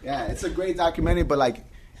 Yeah, it's a great documentary, but like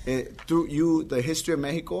the history of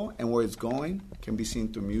Mexico and where it's going can be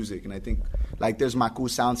seen through music. And I think like there's Macu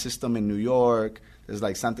Sound System in New York. There's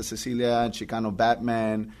like Santa Cecilia and Chicano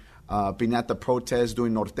Batman, Piñata Protest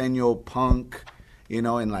doing norteño punk. In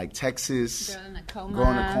like Texas,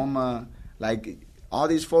 Growing a Coma, like all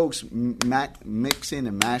these folks mixing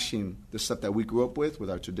and mashing the stuff that we grew up with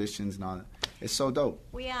our traditions and all that. It's so dope.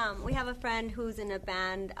 We have a friend who's in a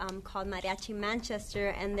band called Mariachi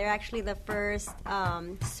Manchester, and they're actually the first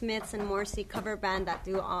Smiths and Morrissey cover band that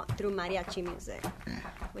do through mariachi music,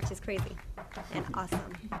 which is crazy and awesome.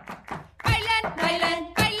 Bailen,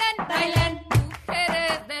 bailen, bailen, bailen,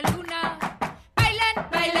 mujeres de luna. Bailen,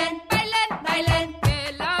 bailen, bailen, bailen.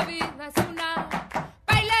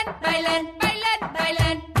 Bailen, bailen,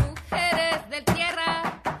 bailen, mujeres del tierra.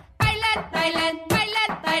 Bailen, bailen,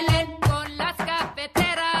 bailen, bailen con las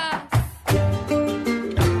cafeteras.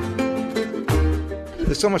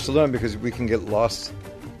 There's so much to learn because we can get lost,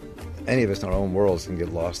 any of us in our own worlds can get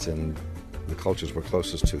lost in the cultures we're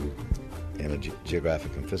closest to in a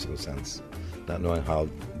geographic and physical sense, not knowing how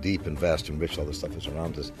deep and vast and rich all the stuff is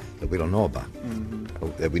around us that we don't know about,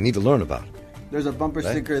 that we need to learn about. There's a bumper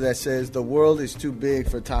sticker that says, "The world is too big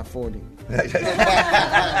for top 40." I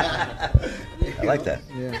like that.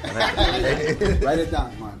 Yeah. Write it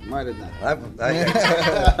down, man. Write it down.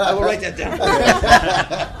 I will write that down.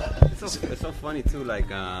 It's so funny, too. Like,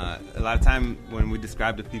 a lot of time when we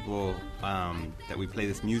describe to people that we play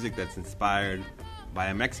this music that's inspired by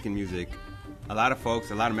a Mexican music, a lot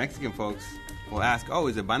of Mexican folks will ask, "Oh,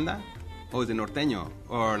 is it banda? Oh, is it norteño?"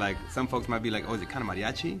 Or, like, some folks might be like, "Oh, is it kind of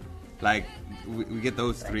mariachi?" Like, we get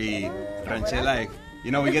those three, ranchera, like,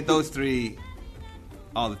 we get those three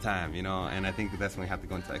all the time, and I think that's when we have to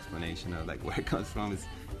go into explanation of, like, where it comes from.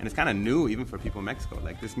 And it's kind of new, even for people in Mexico.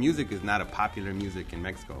 Like, this music is not a popular music in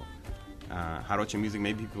Mexico. Jarocho music,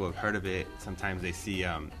 maybe people have heard of it. Sometimes they see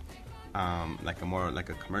like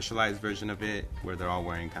a commercialized version of it, where they're all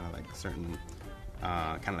wearing kind of like certain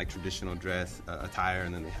kind of like traditional dress attire,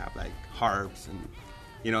 and then they have like harps, and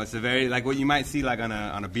you know, it's a very like what you might see like on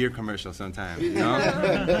a beer commercial sometimes, you know.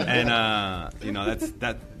 And you know,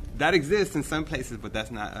 that exists in some places, but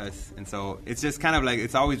that's not us. And so it's just kind of like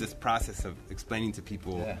it's always this process of explaining to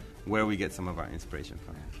people where we get some of our inspiration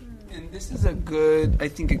from. And this is a good, I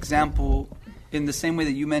think, example in the same way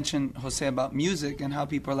that you mentioned, Jose, about music and how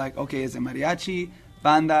people are like, okay, is it mariachi,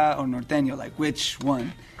 banda, or norteño? Like, which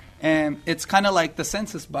one? And it's kind of like the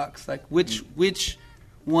census box. Like, which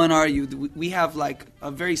one are you? We have, like,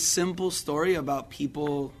 a very simple story about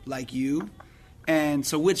people like you. And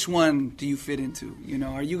so which one do you fit into? You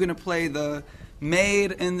know, are you going to play the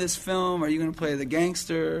maid in this film? Are you going to play the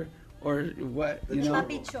gangster? Or what, you know?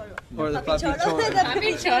 Papi Cholo. Or the Papi Cholo. The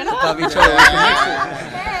Papi Cholo. Papi Cholo.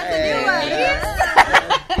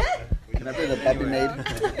 Can I play the Papi Maid?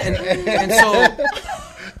 And so,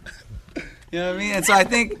 you know what I mean? And so I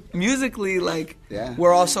think musically, like,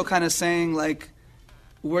 we're also kind of saying, like,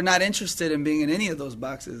 we're not interested in being in any of those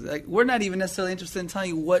boxes. Like, we're not even necessarily interested in telling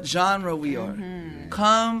you what genre we are.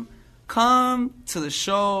 Come to the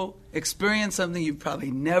show, experience something you've probably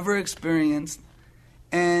never experienced,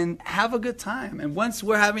 and have a good time. And once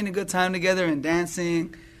we're having a good time together and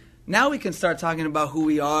dancing, now we can start talking about who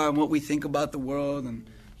we are and what we think about the world and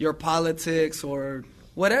your politics or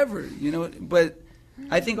whatever, you know. But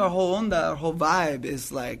I think our whole onda, our whole vibe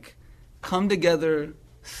is like, come together,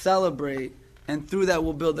 celebrate, and through that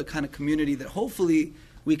we'll build the kind of community that hopefully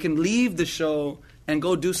we can leave the show and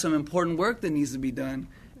go do some important work that needs to be done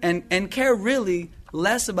and care really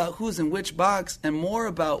less about who's in which box and more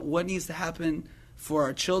about what needs to happen for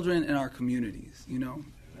our children and our communities, you know.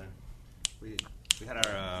 We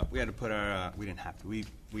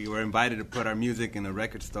were invited to put our music in a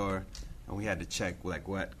record store, and we had to check like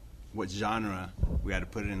what genre we had to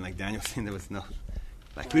put it in. Like Daniel saying, there was no,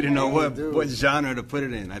 like we didn't know what genre to put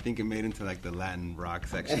it in. I think it made into like the Latin rock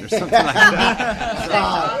section or something like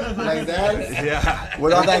that. Like that? Yeah.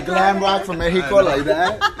 With all that glam rock from Mexico, like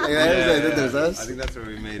that? There's us. I think that's where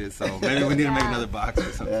we made it. So maybe we need to make another box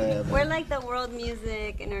or something. We're like the world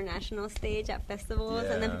music international stage at festivals,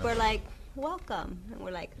 and then people are like, welcome. And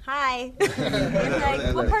we're like, hi. It's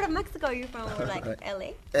like, what part of Mexico are you from? We're like,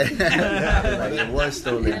 LA. It was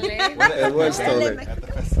stolen. It was stolen.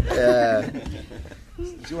 Yeah.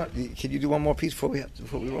 Can you do one more piece before we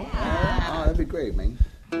roll? Oh, that'd be great, man.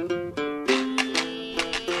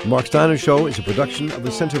 Mark Steiner Show is a production of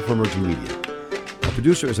the Center for Emerging Media. Our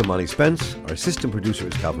producer is Amani Spence. Our assistant producer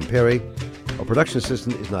is Calvin Perry. Our production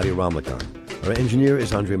assistant is Nadia Ramlakan. Our engineer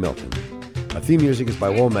is Andre Melton. Our theme music is by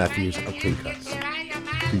Wal Matthews of Clean Cuts.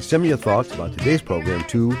 Please send me your thoughts about today's program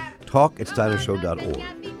to talk@steinershow.org.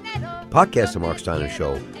 Podcast the Mark Steiner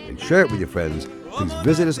Show and share it with your friends. Please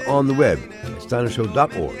visit us on the web at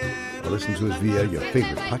steinershow.org or listen to us via your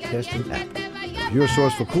favorite podcasting app. Your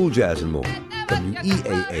source for cool jazz and more.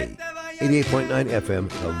 WEAA 88.9 FM,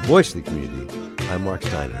 the voice of the community. I'm Mark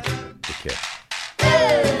Steiner.